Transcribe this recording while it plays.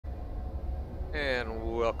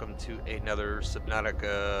And welcome to another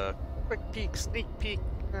Subnautica quick peek, sneak peek,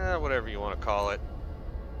 whatever you want to call it.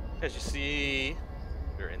 As you see,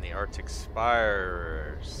 we're in the Arctic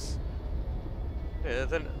Spires.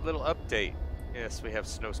 Then a little update. Yes, we have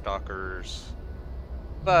snow stalkers.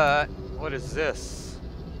 But what is this?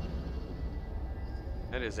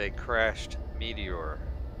 That is a crashed meteor.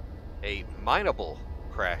 A mineable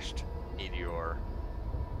crashed meteor.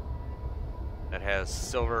 That has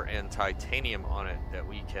silver and titanium on it that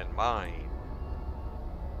we can mine.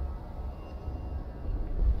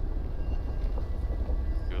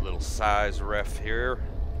 Do a little size ref here.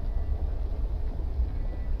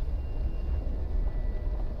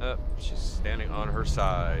 Oh, she's standing on her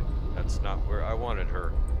side. That's not where I wanted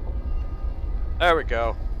her. There we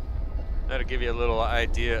go. That'll give you a little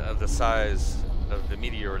idea of the size of the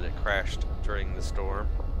meteor that crashed during the storm.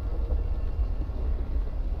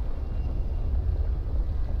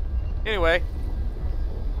 Anyway,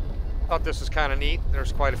 thought this was kind of neat.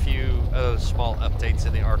 There's quite a few small updates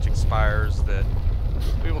in the Arctic Spires that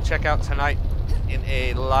we will check out tonight in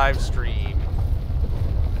a live stream.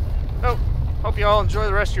 So, hope you all enjoy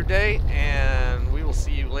the rest of your day, and we will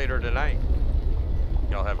see you later tonight.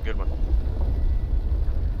 Y'all have a good one.